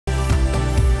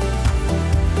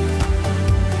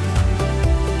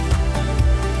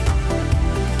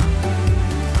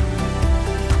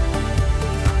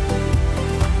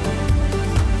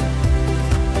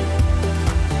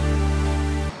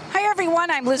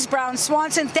Liz Brown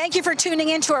Swanson. Thank you for tuning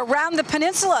in to Around the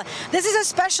Peninsula. This is a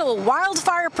special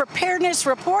wildfire preparedness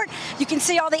report. You can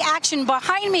see all the action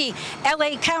behind me.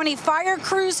 LA County fire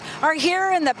crews are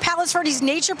here in the Palos Verdes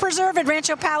Nature Preserve at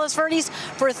Rancho Palos Verdes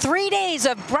for 3 days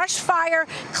of brush fire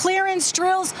clearance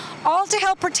drills, all to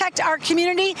help protect our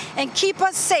community and keep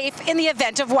us safe in the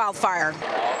event of wildfire.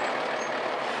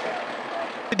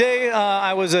 Today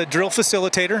I was a drill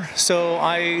facilitator, so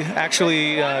I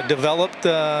actually developed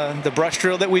the brush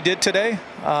drill that we did today,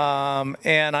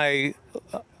 and I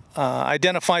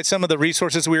identified some of the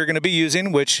resources we were going to be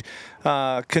using, which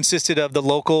consisted of the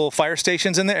local fire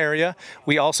stations in the area.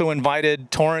 We also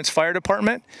invited Torrance Fire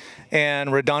Department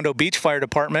and Redondo Beach Fire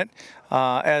Department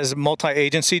as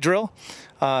multi-agency drill.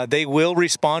 They will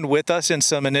respond with us in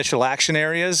some initial action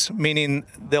areas, meaning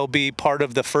they'll be part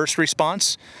of the first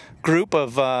response group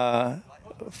of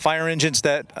fire engines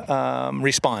that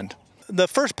respond. The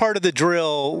first part of the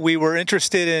drill, we were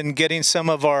interested in getting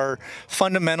some of our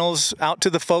fundamentals out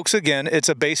to the folks again. It's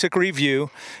a basic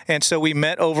review, and so we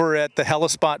met over at the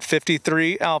Helispot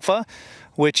 53 Alpha,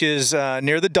 which is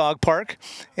near the dog park,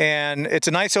 and it's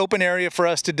a nice open area for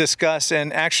us to discuss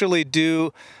and actually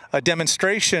do a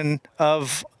demonstration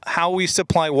of how we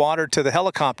supply water to the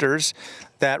helicopters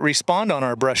that respond on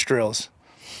our brush drills.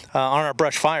 On our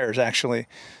brush fires, actually.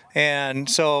 And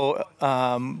so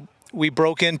we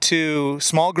broke into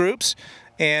small groups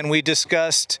and we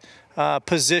discussed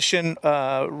position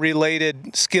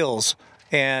related skills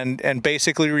and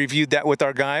basically reviewed that with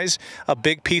our guys. A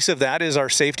big piece of that is our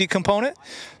safety component.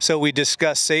 So we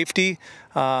discussed safety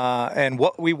and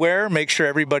what we wear, make sure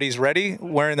everybody's ready,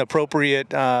 wearing the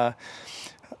appropriate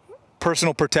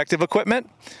personal protective equipment.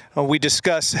 We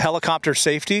discuss helicopter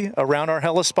safety around our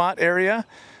helispot area,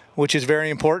 which is very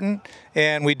important,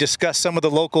 and we discussed some of the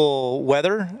local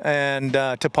weather and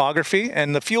topography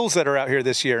and the fuels that are out here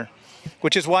this year,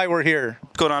 which is why we're here.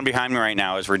 What's going on behind me right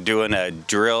now is we're doing a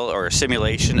drill or a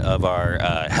simulation of our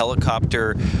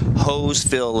helicopter hose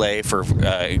fill lay for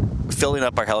filling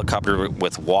up our helicopter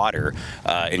with water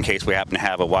in case we happen to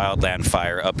have a wildland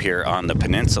fire up here on the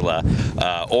peninsula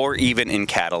or even in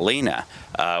Catalina.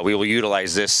 We will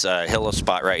utilize this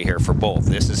helispot right here for both.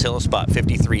 This is Helispot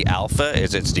 53 Alpha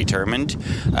as it's determined,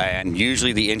 and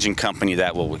usually the engine company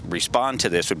that will respond to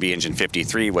this would be engine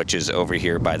 53, which is over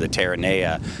here by the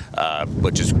Terranea,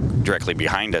 which is directly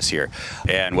behind us here.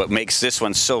 And what makes this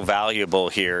one so valuable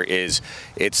here is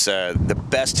it's the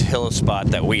best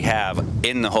helispot that we have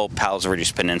in the whole Palos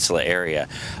Verdes Peninsula area.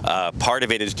 Part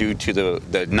of it is due to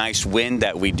the nice wind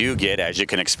that we do get, as you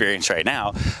can experience right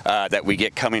now, that we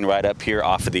get coming right up here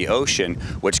off of the ocean,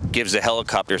 which gives the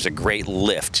helicopters a great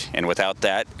lift, and without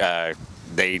that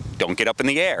they don't get up in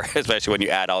the air, especially when you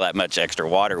add all that much extra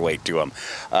water weight to them.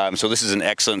 So this is an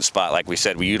excellent spot. Like we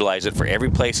said, we utilize it for every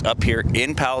place up here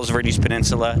in Palos Verdes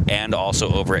Peninsula and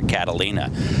also over at Catalina.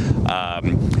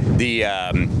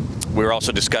 We were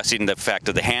also discussing the fact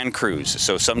of the hand crews.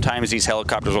 So sometimes these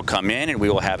helicopters will come in and we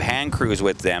will have hand crews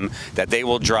with them that they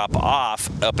will drop off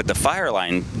up at the fire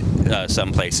line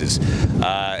some places.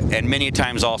 And many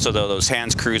times also, though, those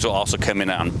hands crews will also come in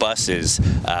on buses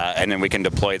and then we can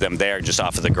deploy them there just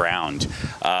off of the ground.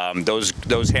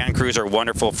 Those hand crews are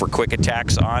wonderful for quick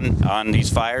attacks on these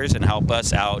fires and help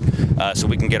us out so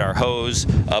we can get our hose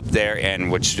up there,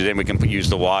 and which then we can use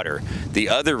the water. The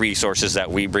other resources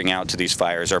that we bring out to these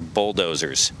fires are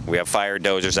bulldozers. We have fire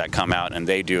dozers that come out and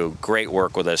they do great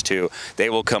work with us too. They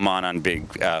will come on big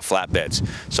flatbeds.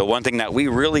 So one thing that we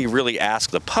really ask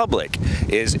the public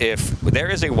is, if there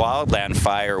is a wildland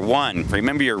fire,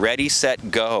 remember you're ready,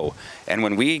 set, go. And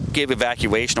when we give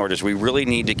evacuation orders, we really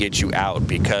need to get you out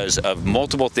because of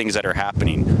multiple things that are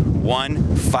happening.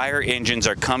 One, fire engines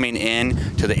are coming in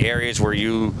to the areas where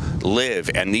you live,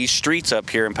 and these streets up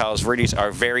here in Palos Verdes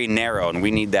are very narrow and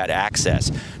we need that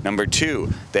access. Number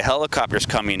two, the helicopters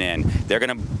coming in, they're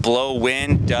going to blow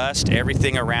wind, dust,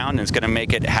 everything around, and it's going to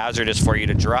make it hazardous for you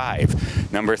to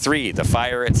drive. Number three, the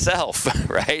fire itself,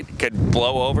 right, could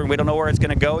blow over and we don't know where it's going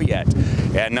to go yet.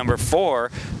 And number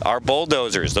four, our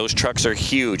bulldozers. Those trucks are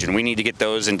huge and we need to get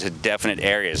those into definite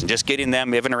areas, and just getting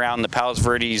them even around the Palos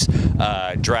Verdes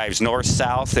drives north,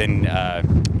 south, and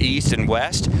east and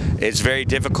west, it's very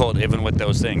difficult even with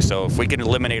those things. So if we can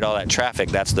eliminate all that traffic,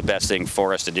 that's the best thing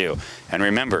for us to do. And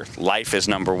remember, life is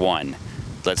number one.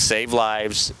 Let's save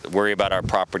lives, worry about our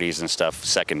properties and stuff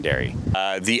secondary.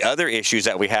 The other issues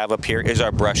that we have up here is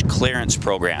our brush clearance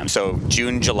program. So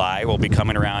June, July, we'll be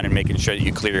coming around and making sure that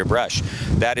you clear your brush.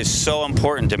 That is so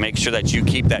important to make sure that you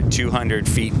keep that 200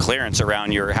 feet clearance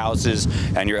around your houses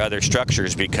and your other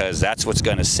structures, because that's what's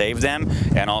going to save them,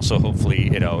 and also hopefully,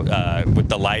 with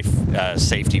the life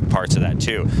safety parts of that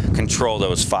too, control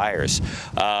those fires.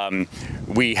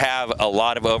 We have a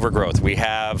lot of overgrowth. We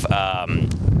have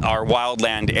our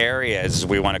wildland areas,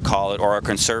 we want to call it, or our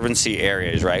conservancy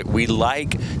areas, right? We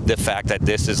like the fact that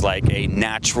this is like a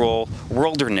natural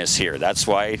wilderness here. That's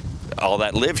why all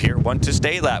that live here want to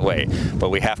stay that way. But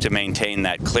we have to maintain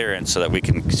that clearance so that we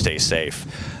can stay safe.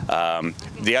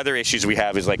 The other issues we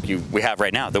have is like we have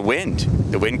right now, the wind.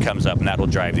 The wind comes up and that'll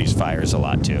drive these fires a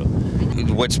lot too.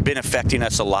 What's been affecting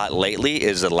us a lot lately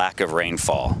is the lack of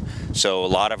rainfall. So a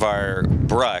lot of our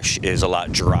brush is a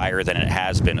lot drier than it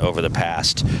has been over the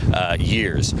past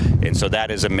years. And so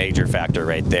that is a major factor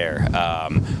right there.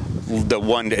 The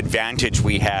one advantage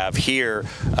we have here,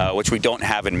 which we don't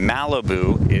have in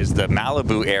Malibu, is the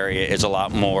Malibu area is a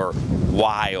lot more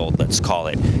wild, let's call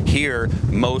it. Here,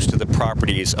 most of the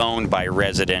property is owned by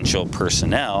residential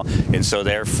personnel, and so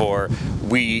therefore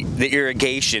the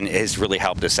irrigation has really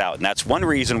helped us out. And that's one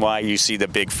reason why you see the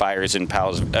big fires in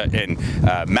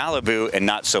Malibu and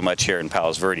not so much here in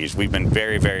Palos Verdes. We've been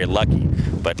very, very lucky,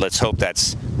 but let's hope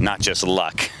that's not just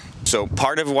luck. So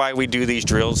part of why we do these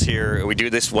drills here, we do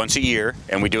this once a year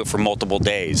and we do it for multiple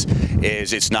days,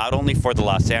 is it's not only for the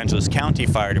Los Angeles County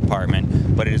Fire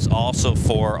Department, but it is also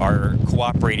for our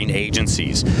cooperating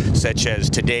agencies, such as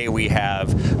today we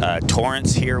have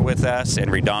Torrance here with us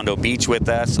and Redondo Beach with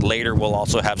us. Later we'll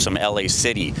also have some LA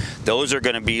City. Those are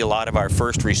going to be a lot of our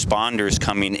first responders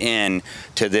coming in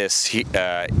to this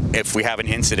if we have an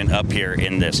incident up here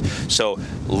in this. So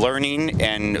learning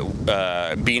and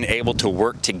being able to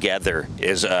work together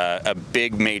is a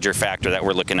big major factor that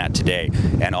we're looking at today.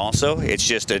 And also it's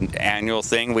just an annual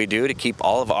thing we do to keep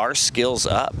all of our skills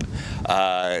up.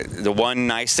 The one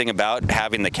nice thing about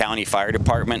having the county fire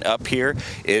department up here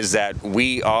is that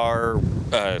we are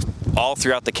all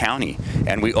throughout the county,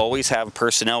 and we always have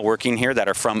personnel working here that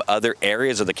are from other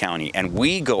areas of the county, and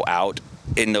we go out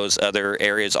in those other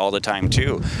areas all the time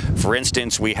too. For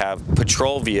instance, we have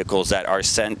patrol vehicles that are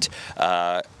sent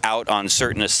out on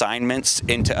certain assignments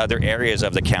into other areas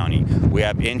of the county. We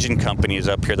have engine companies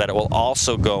up here that will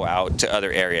also go out to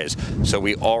other areas. So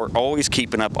we are always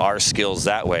keeping up our skills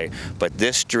that way. But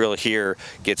this drill here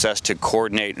gets us to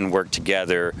coordinate and work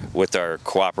together with our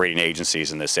cooperating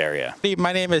agencies in this area.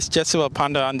 My name is Jessica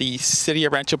Panda. I'm the City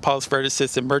of Rancho Palos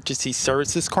Verdes Emergency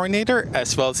Services Coordinator,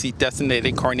 as well as the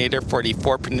Designated Coordinator for the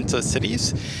 4 Peninsula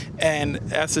cities. And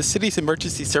as the city's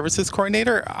Emergency Services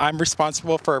Coordinator, I'm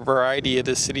responsible for a variety of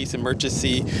the city's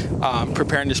emergency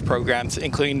preparedness programs,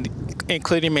 including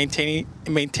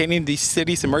maintaining the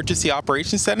city's emergency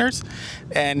operations centers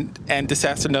and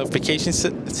disaster notification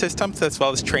systems, as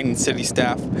well as training city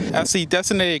staff. As the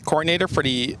designated coordinator for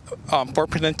the 4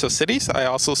 Peninsula cities, I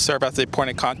also serve as a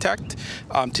point of contact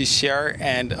to share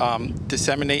and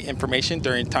disseminate information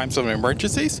during times of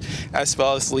emergencies, as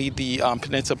well as lead the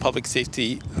Peninsula Public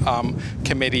Safety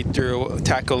Committee through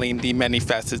tackling the many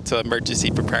facets of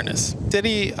emergency preparedness.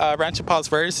 City Rancho Palos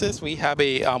Verdes, we have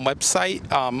a website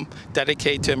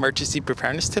dedicated to emergency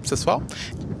preparedness tips as well.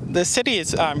 The city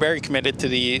is very committed to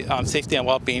the safety and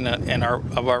well-being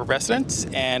of our residents,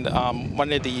 and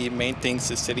one of the main things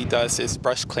the city does is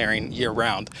brush clearing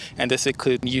year-round, and this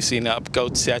includes using up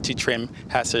goats to actually trim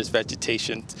hazardous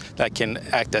vegetation that can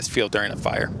act as fuel during a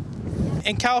fire.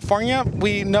 In California,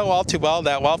 we know all too well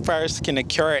that wildfires can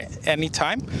occur at any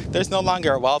time. There's no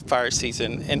longer a wildfire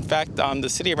season. In fact, the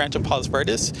city of Rancho Palos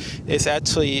Verdes is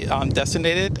actually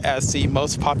designated as the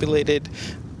most populated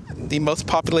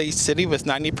city with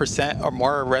 90% or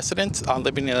more residents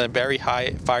living in a very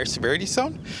high fire severity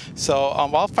zone. So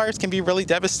wildfires can be really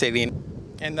devastating.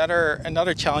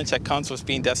 Another challenge that comes with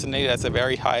being designated as a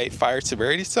very high fire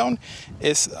severity zone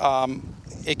is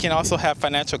it can also have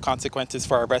financial consequences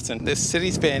for our residents. This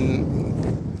city's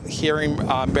been hearing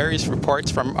various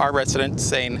reports from our residents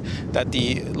saying that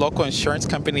the local insurance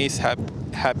companies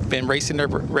have been raising their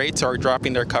rates or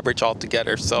dropping their coverage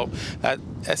altogether. So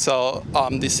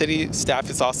the city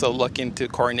staff is also looking to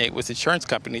coordinate with insurance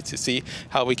companies to see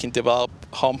how we can develop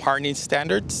home hardening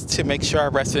standards to make sure our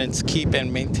residents keep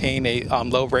and maintain a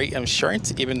low rate of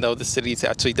insurance, even though the city is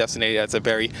actually designated as a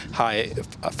very high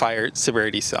fire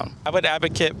severity zone. I would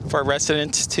advocate for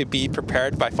residents to be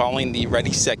prepared by following the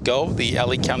Ready, Set, Go, the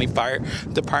LA County Fire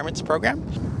Department's program.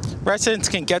 residents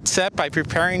can get set by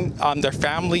preparing their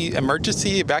family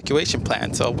emergency evacuation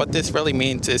plan. So what this really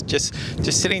means is just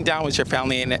sitting down with your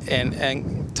family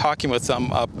and talking with them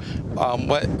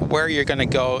where you're going to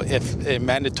go if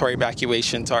mandatory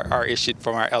evacuations are issued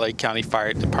from our LA County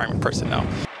Fire Department personnel.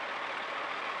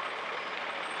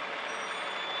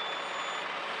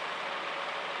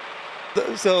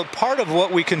 So part of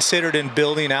what we considered in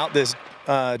building out this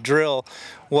drill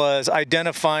was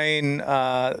identifying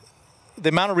the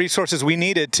amount of resources we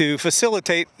needed to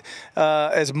facilitate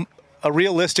as a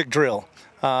realistic drill,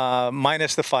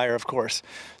 minus the fire, of course.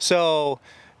 So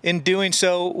in doing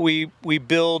so, we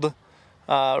build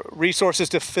resources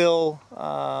to fill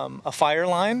a fire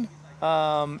line,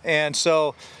 and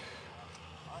so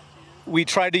we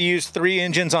tried to use 3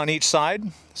 engines on each side.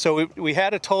 So we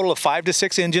had a total of 5 to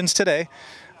 6 engines today.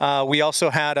 We also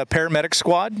had a paramedic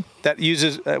squad that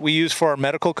we use for our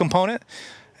medical component,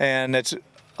 and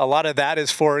a lot of that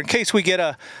is for in case we get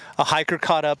a hiker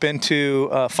caught up into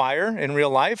fire in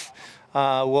real life.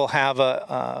 We'll have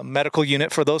a medical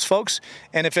unit for those folks,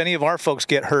 and if any of our folks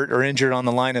get hurt or injured on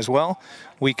the line as well,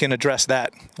 we can address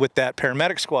that with that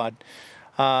paramedic squad.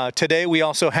 Today we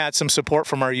also had some support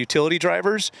from our utility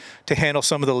drivers to handle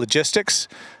some of the logistics,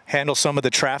 handle some of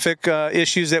the traffic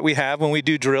issues that we have when we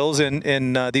do drills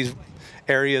in these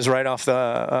areas right off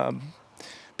the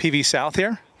PV South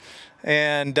here.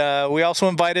 And we also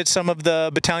invited some of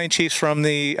the battalion chiefs from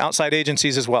the outside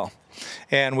agencies as well.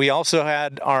 And we also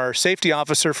had our safety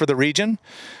officer for the region.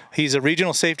 He's a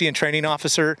regional safety and training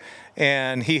officer,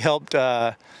 and he helped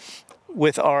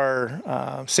with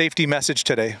our safety message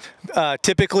today.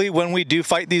 Typically when we do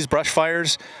fight these brush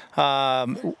fires,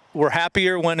 we're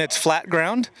happier when it's flat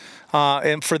ground.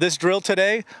 And for this drill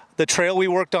today, the trail we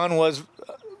worked on was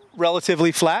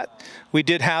relatively flat. We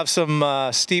did have some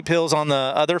steep hills on the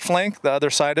other flank, the other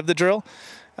side of the drill.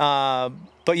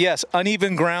 But yes,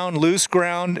 uneven ground, loose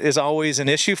ground is always an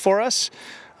issue for us.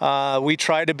 We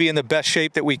try to be in the best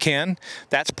shape that we can.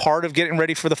 That's part of getting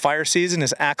ready for the fire season,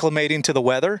 is acclimating to the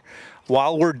weather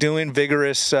while we're doing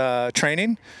vigorous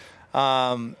training.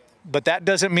 But that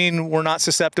doesn't mean we're not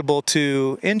susceptible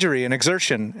to injury and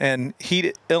exertion. And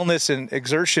heat illness and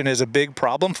exertion is a big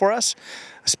problem for us,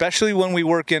 especially when we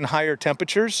work in higher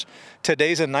temperatures.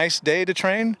 Today's a nice day to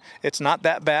train. It's not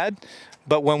that bad.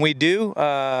 But when we do,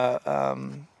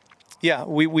 yeah,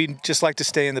 we just like to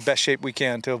stay in the best shape we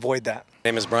can to avoid that.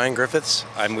 My name is Brian Griffiths.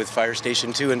 I'm with Fire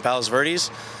Station 2 in Palos Verdes.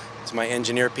 It's my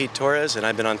engineer, Pete Torres, and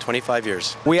I've been on 25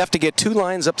 years. We have to get 2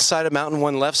 lines up the side of the mountain,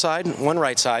 1 left side, 1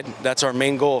 right side. That's our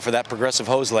main goal for that progressive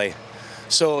hose lay.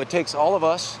 So it takes all of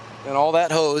us and all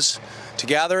that hose to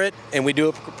gather it, and we do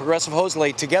a progressive hose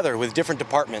lay together with different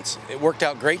departments. It worked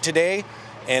out great today,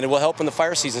 and it will help when the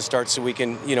fire season starts so we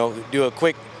can, do a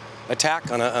quick attack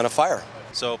on a fire.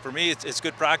 So for me, it's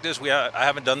good practice. I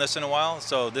haven't done this in a while,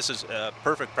 so this is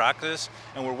perfect practice.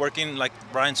 And we're working, like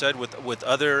Brian said, with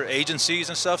other agencies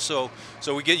and stuff. So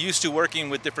we get used to working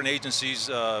with different agencies,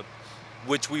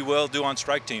 which we will do on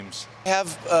strike teams. I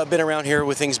have been around here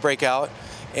when things break out,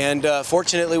 and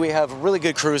fortunately we have really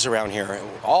good crews around here,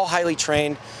 all highly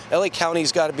trained. LA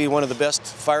County's got to be one of the best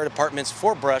fire departments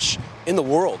for brush in the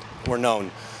world, we're known.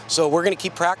 So we're going to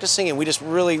keep practicing, and we just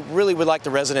really would like the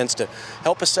residents to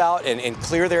help us out and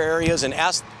clear their areas and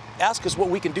ask us what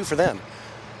we can do for them.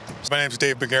 My name is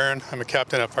Dave Begarin. I'm a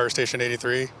captain at Fire Station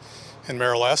 83 in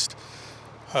Merrill Est.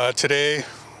 Today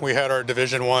we had our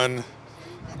Division 1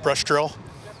 brush drill,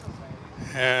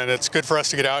 and it's good for us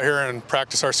to get out here and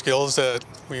practice our skills that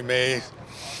we may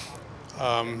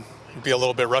be a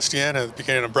little bit rusty in. At the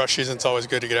beginning of brush season, it's always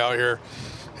good to get out here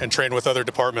and train with other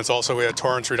departments. Also, we had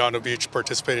Torrance Redondo Beach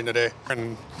participating today.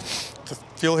 And the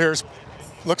field here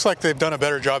looks like they've done a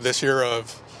better job this year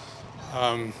of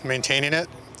maintaining it,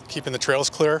 keeping the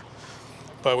trails clear.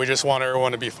 But we just want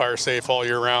everyone to be fire safe all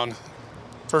year round.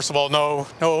 First of all, no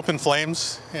open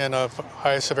flames in a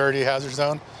high severity hazard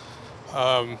zone.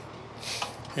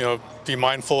 Be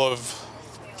mindful of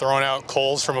throwing out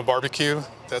coals from a barbecue.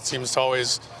 That seems to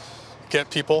always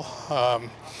get people.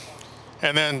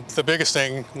 And then the biggest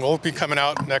thing, we'll be coming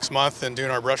out next month and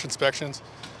doing our brush inspections.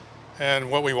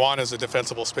 And what we want is a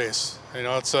defensible space.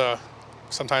 It's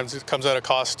sometimes it comes at a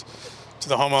cost to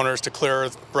the homeowners to clear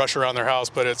brush around their house,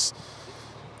 but it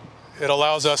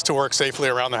allows us to work safely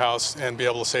around the house and be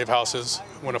able to save houses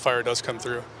when a fire does come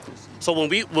through. So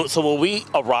when we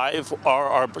arrive,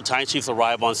 our battalion chiefs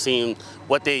arrive on scene,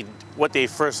 what they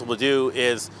first will do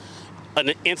is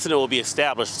an incident will be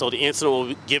established. So the incident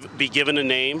will be given a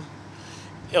name.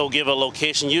 It'll give a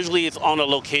location. Usually it's on a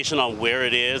location on where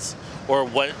it is, or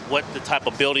what the type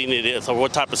of building it is, or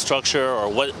what type of structure,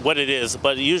 or what it is.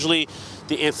 But usually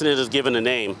the incident is given a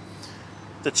name.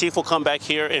 The chief will come back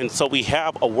here, and so we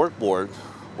have a work board,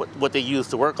 what they use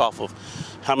to work off of,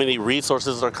 how many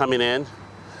resources are coming in,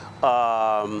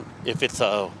 if it's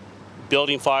a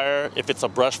building fire, if it's a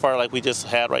brush fire like we just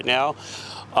had right now.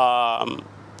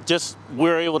 Just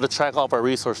we're able to track all of our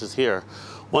resources here.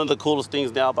 One of the coolest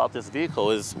things now about this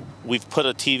vehicle is we've put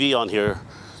a TV on here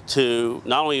to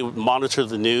not only monitor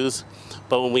the news,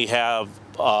 but when we have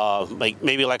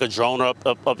maybe like a drone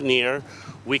up in the air,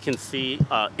 we can see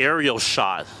an aerial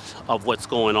shot of what's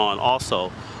going on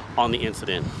also on the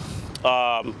incident.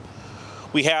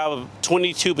 We have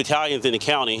 22 battalions in the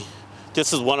county.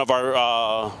 This is one of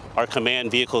our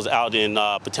command vehicles out in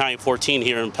Battalion 14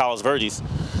 here in Palos Verdes.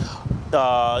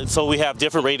 So we have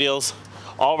different radios.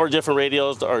 All of our different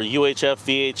radios are UHF,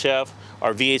 VHF,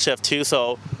 or VHF2.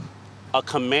 So a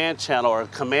command channel or a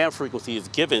command frequency is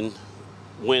given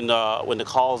when the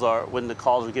calls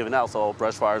are given out. So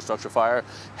brush fire, structure fire,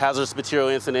 hazardous material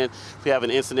incident. If we have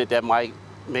an incident that might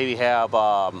maybe have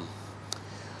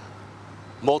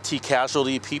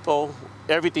multi-casualty people,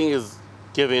 everything is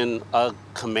given a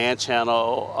command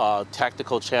channel, a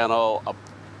tactical channel, a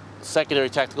secondary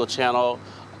tactical channel,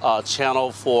 a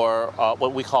channel for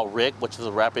what we call RIC, which is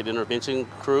a rapid intervention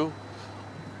crew.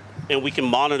 And we can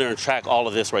monitor and track all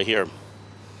of this right here.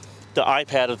 The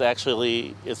iPad is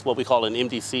actually, it's what we call an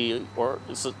MDC, or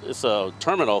it's a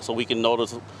terminal, so we can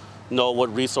know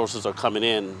what resources are coming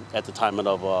in at the time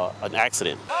of an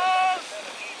accident.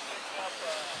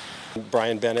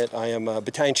 Brian Bennett. I am a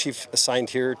battalion chief assigned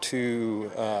here to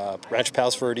Rancho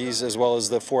Palos Verdes, as well as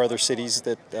the 4 other cities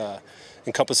that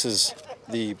encompasses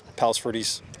the Palos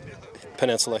Verdes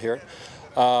Peninsula here.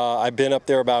 I've been up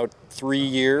there about 3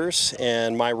 years,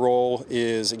 and my role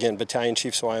is, again, battalion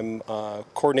chief, so I'm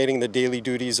coordinating the daily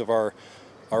duties of our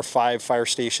 5 fire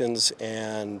stations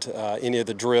and any of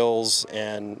the drills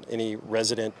and any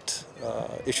resident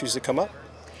issues that come up.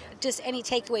 Just any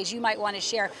takeaways you might want to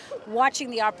share watching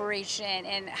the operation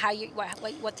and how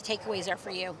what the takeaways are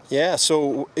for you. Yeah,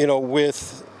 so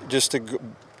with just to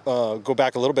go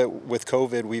back a little bit with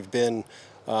COVID, we've been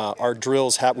our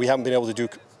drills we haven't been able to do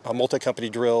multi-company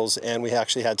drills, and we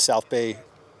actually had South Bay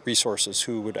Resources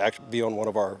who would actually be on one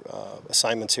of our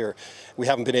assignments here. We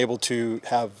haven't been able to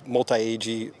have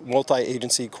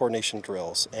multi-agency coordination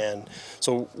drills, and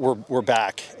so we're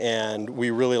back, and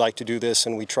we really like to do this,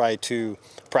 and we try to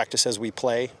practice as we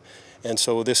play. And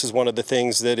so this is one of the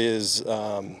things that is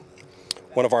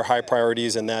one of our high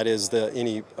priorities, and that is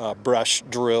any brush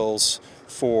drills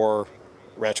for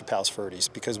Rancho Palos Verdes,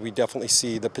 because we definitely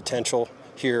see the potential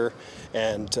here,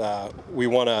 and we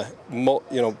want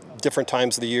to, different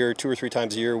times of the year, 2 or 3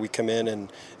 times a year, we come in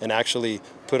and actually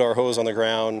put our hose on the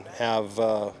ground, have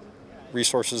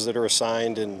resources that are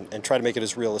assigned, and try to make it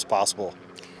as real as possible.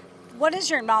 What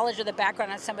is your knowledge of the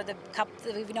background on some of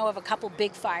we know of a couple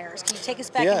big fires? Can you take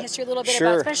us back in history a little bit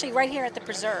about, especially right here at the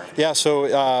preserve? Yeah, so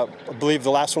I believe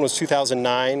the last one was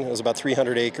 2009. It was about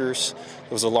 300 acres.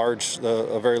 It was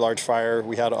a very large fire.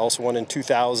 We had also one in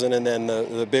 2000, and then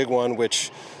the big one,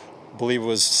 which I believe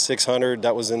was 600,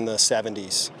 that was in the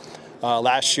 70s.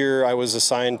 Last year I was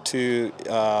assigned to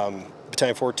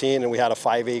Battalion 14, and we had a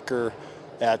 5-acre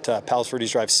at Palos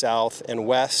Verdes Drive South and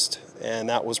West, and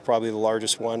that was probably the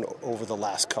largest one over the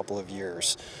last couple of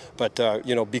years. But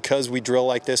because we drill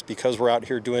like this, because we're out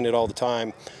here doing it all the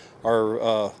time,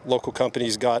 our local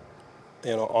companies got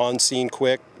on scene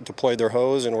quick, deployed their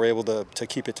hose, and were able to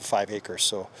keep it to 5 acres.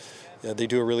 So they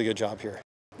do a really good job here.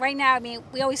 Right now, I mean,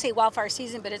 we always say wildfire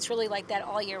season, but it's really like that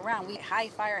all year round. We high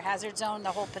fire hazard zone,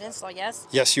 the whole peninsula, yes?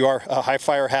 Yes, you are a high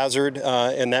fire hazard,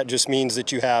 and that just means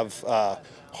that you have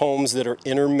homes that are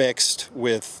intermixed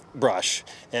with brush.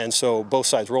 And so both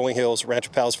sides, Rolling Hills,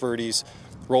 Rancho Palos Verdes,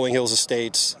 Rolling Hills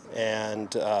Estates, and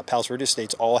Palos Verdes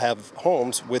Estates all have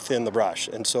homes within the brush.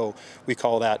 And so we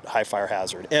call that high fire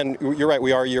hazard. And you're right,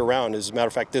 we are year round. As a matter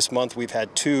of fact, this month we've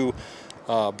had 2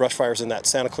 brush fires in that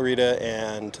Santa Clarita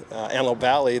and Antelope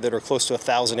Valley that are close to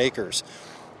 1,000 acres.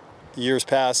 Years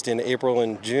past, in April,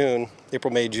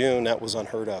 May, June, that was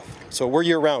unheard of. So we're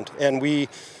year round, and we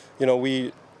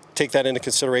take that into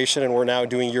consideration, and we're now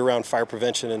doing year-round fire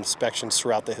prevention inspections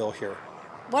throughout the hill here.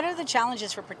 What are the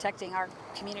challenges for protecting our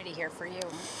community here for you?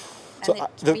 And so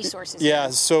the resources. Yeah,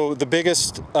 so the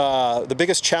biggest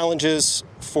challenges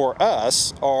for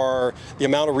us are the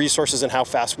amount of resources and how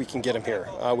fast we can get them here.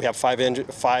 We have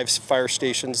 5 fire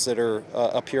stations that are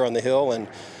up here on the hill, and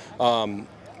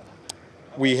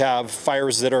we have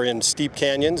fires that are in steep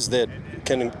canyons that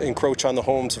can encroach on the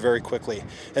homes very quickly.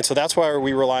 And so that's why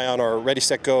we rely on our Ready,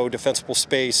 Set, Go defensible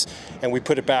space, and we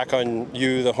put it back on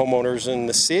you, the homeowners in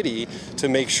the city, to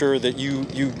make sure that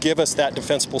you give us that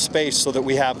defensible space so that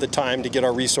we have the time to get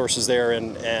our resources there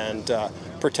and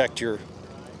protect your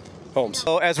homes.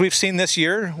 So as we've seen this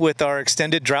year with our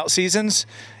extended drought seasons,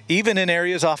 even in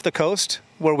areas off the coast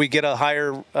where we get a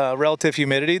higher relative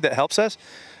humidity that helps us,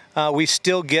 we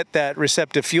still get that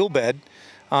receptive fuel bed,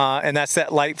 and that's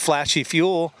that light flashy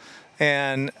fuel.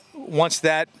 And once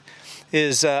that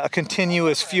is a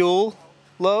continuous fuel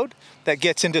load that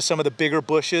gets into some of the bigger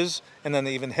bushes and then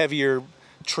the even heavier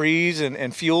trees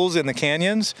and fuels in the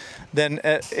canyons, then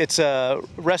it's a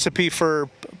recipe for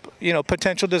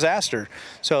potential disaster.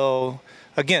 So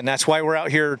again, that's why we're out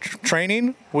here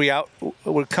training. We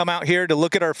come out here to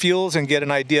look at our fuels and get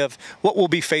an idea of what we'll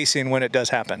be facing when it does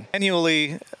happen.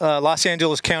 Annually, Los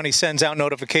Angeles County sends out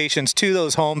notifications to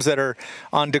those homes that are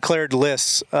on declared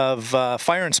lists of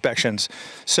fire inspections.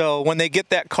 So when they get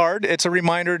that card, it's a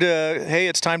reminder to, hey,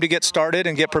 it's time to get started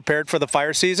and get prepared for the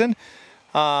fire season.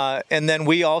 And then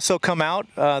we also come out,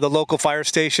 the local fire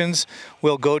stations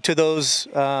will go to those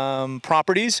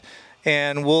properties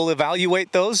and we'll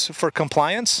evaluate those for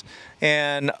compliance.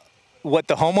 And what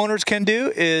the homeowners can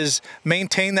do is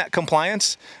maintain that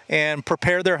compliance and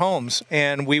prepare their homes.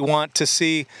 And we want to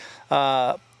see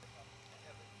a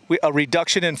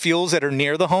reduction in fuels that are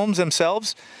near the homes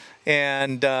themselves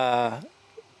and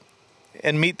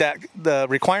meet the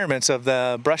requirements of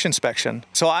the brush inspection.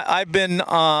 So I've been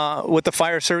with the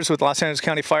fire service with Los Angeles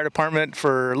County Fire Department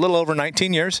for a little over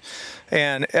 19 years.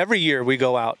 And every year we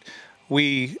go out,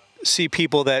 we see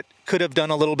people that could have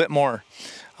done a little bit more.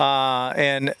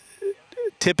 And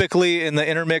typically in the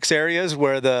intermix areas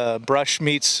where the brush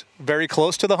meets very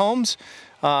close to the homes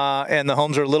and the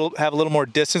homes are have a little more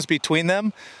distance between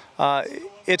them,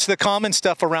 it's the common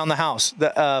stuff around the house,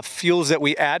 the fuels that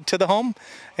we add to the home,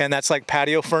 and that's like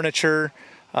patio furniture,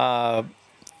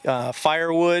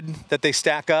 firewood that they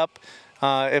stack up.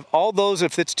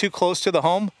 If it's too close to the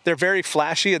home, they're very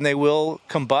flashy and they will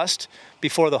combust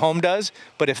before the home does.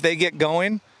 But if they get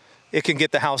going, it can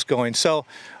get the house going. So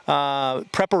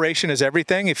preparation is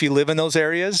everything if you live in those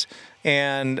areas.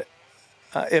 And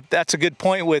if that's a good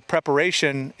point with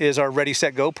preparation is our Ready,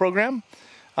 Set, Go program.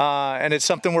 And it's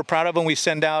something we're proud of when we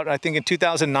send out. I think in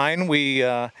 2009, we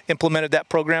implemented that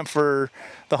program for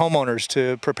the homeowners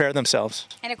to prepare themselves.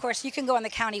 And of course, you can go on the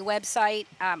county website,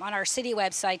 on our city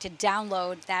website, to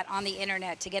download that on the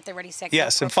internet to get the Ready, Set, Go.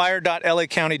 Yes, and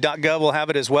fire.lacounty.gov will have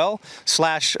it as well,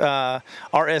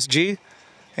 /RSG.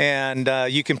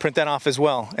 And you can print that off as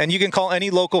well. And you can call any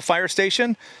local fire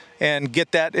station and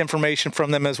get that information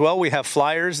from them as well. We have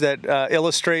flyers that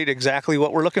illustrate exactly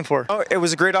what we're looking for. Oh, it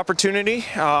was a great opportunity.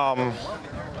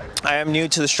 I am new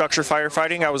to the structure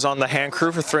firefighting. I was on the hand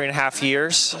crew for 3.5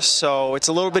 years, so it's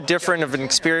a little bit different of an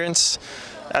experience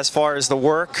as far as the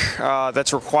work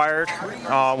that's required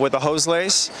with the hose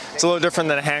lays. It's a little different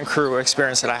than a hand crew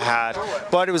experience that I had,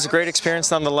 but it was a great experience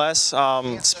nonetheless,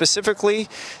 specifically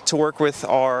to work with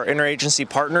our interagency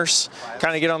partners,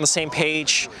 kind of get on the same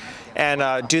page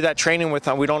and do that training with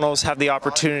them. We don't always have the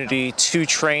opportunity to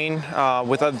train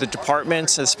with other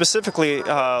departments, and specifically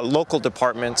local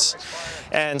departments.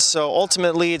 And so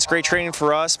ultimately it's great training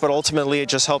for us, but ultimately it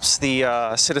just helps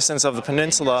the citizens of the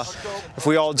peninsula. If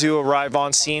we all do arrive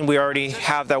on scene, we already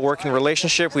have that working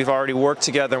relationship, we've already worked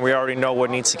together, and we already know what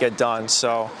needs to get done.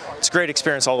 So it's a great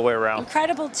experience all the way around.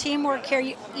 Incredible teamwork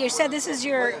here. You said this is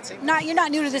you're not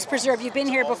new to this preserve. You've been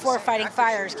here before fighting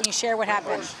fires. Can you share what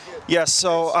happened? Yes,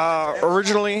 so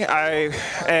originally I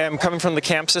am coming from the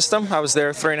camp system. I was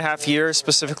there 3.5 years,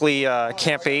 specifically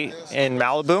Camp 8 in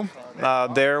Malibu.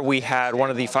 There we had one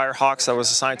of the fire hawks that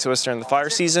was assigned to us during the fire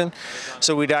season.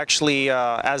 So we'd actually,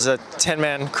 as a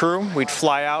 10-man crew, we'd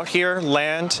fly out here,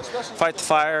 land, fight the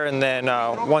fire, and then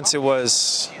once it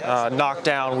was knocked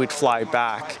down, we'd fly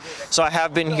back. So I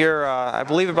have been here, I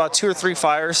believe, about 2 or 3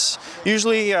 fires.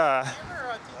 Usually,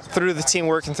 through the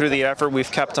teamwork and through the effort,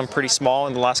 we've kept them pretty small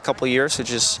in the last couple of years,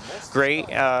 which is great,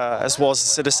 as well as the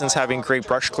citizens having great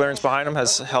brush clearance behind them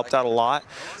has helped out a lot.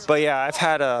 But yeah, I've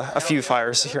had a few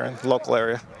fires here in the local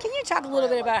area. Can you talk a little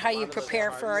bit about how you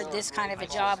prepare for this kind of a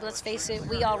job? Let's face it,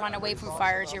 we all run away from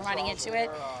fires, you're running into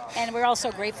it, and we're also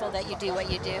grateful that you do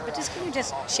what you do. But can you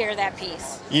just share that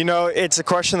piece? You know, it's a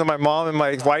question that my mom and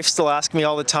my wife still ask me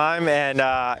all the time, and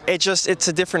it's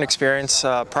a different experience.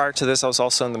 Prior to this, I was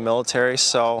also in the military,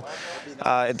 so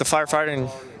the firefighting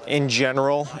in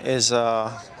general is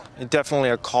definitely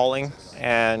a calling,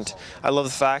 and I love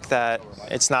the fact that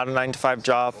it's not a 9-to-5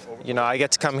 job. You know, I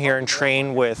get to come here and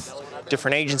train with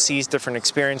different agencies, different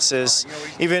experiences.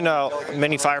 Even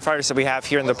many firefighters that we have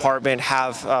here in the department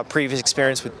have previous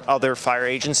experience with other fire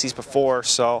agencies before,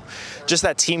 so just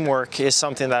that teamwork is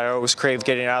something that I always craved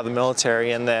getting out of the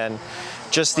military. And then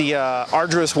just the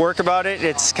arduous work about it,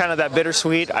 it's kind of that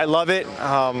bittersweet. I love it.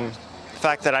 The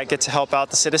fact that I get to help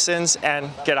out the citizens and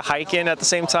get a hike in at the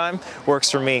same time works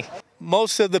for me.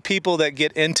 Most of the people that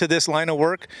get into this line of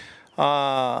work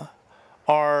are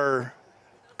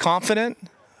confident.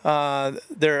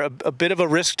 They're a bit of a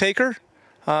risk taker.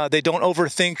 They don't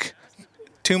overthink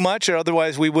too much, or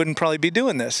otherwise we wouldn't probably be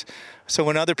doing this. So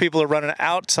when other people are running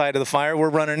outside of the fire, we're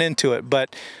running into it.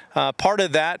 But part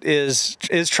of that is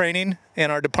training,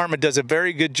 and our department does a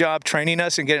very good job training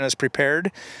us and getting us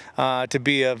prepared to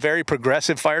be a very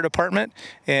progressive fire department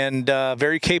and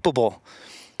very capable.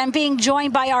 I'm being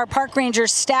joined by our park ranger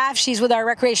staff. She's with our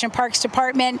Recreation Parks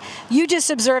Department. You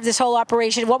just observed this whole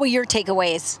operation. What were your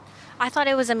takeaways? I thought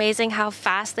it was amazing how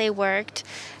fast they worked,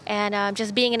 and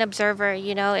just being an observer,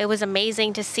 you know, it was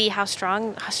amazing to see how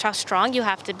strong you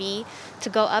have to be to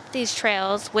go up these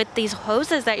trails with these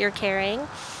hoses that you're carrying.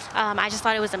 I just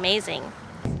thought it was amazing.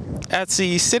 As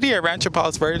the City of Rancho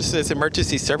Palos Verdes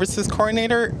Emergency Services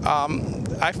Coordinator,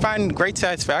 I find great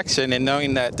satisfaction in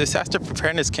knowing that disaster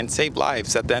preparedness can save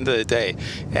lives at the end of the day.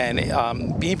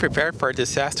 And being prepared for a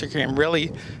disaster can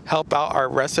really help out our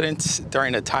residents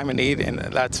during a time of need, and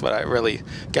that's what really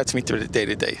gets me through the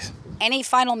day-to-day. Any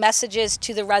final messages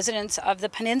to the residents of the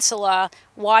Peninsula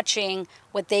watching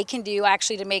what they can do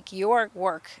actually to make your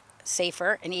work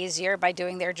safer and easier by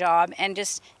doing their job, and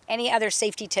just any other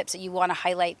safety tips that you want to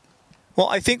highlight? Well,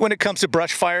 I think when it comes to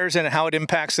brush fires and how it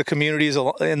impacts the communities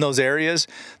in those areas,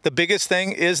 the biggest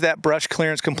thing is that brush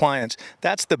clearance compliance.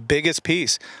 That's the biggest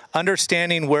piece.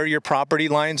 Understanding where your property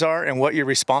lines are and what you're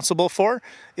responsible for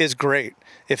is great.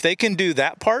 If they can do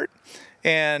that part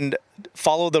and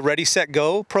follow the Ready, Set,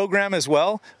 Go program as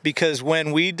well, because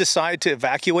when we decide to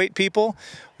evacuate people,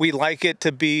 we like it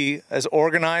to be as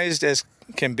organized as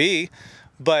can be.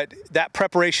 But that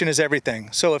preparation is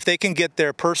everything. So if they can get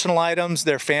their personal items,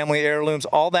 their family heirlooms,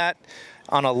 all that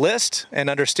on a list and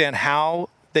understand how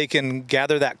they can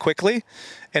gather that quickly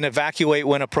and evacuate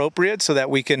when appropriate, so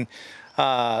that we can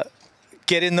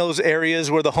get in those areas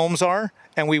where the homes are,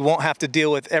 and we won't have to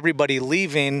deal with everybody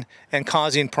leaving and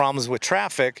causing problems with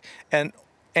traffic and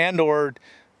or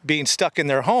being stuck in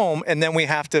their home, and then we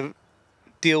have to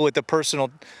deal with the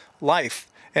personal life.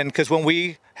 And because when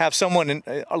we have someone,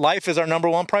 life is our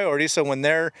 #1 priority, so when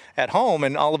they're at home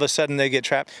and all of a sudden they get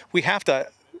trapped, we have to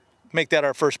make that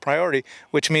our first priority,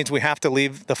 which means we have to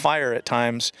leave the fire at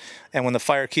times. And when the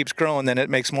fire keeps growing, then it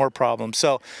makes more problems.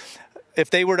 So if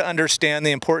they were to understand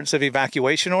the importance of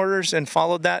evacuation orders and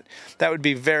followed that, that would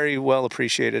be very well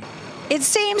appreciated. It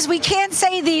seems we can't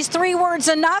say these 3 words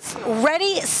enough.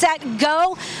 Ready, set,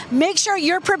 go. Make sure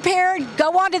you're prepared.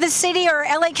 Go onto the city or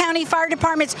LA County Fire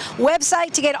Department's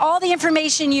website to get all the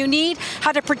information you need,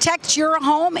 how to protect your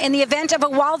home in the event of a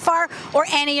wildfire or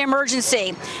any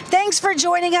emergency. Thanks for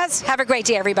joining us. Have a great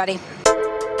day, everybody.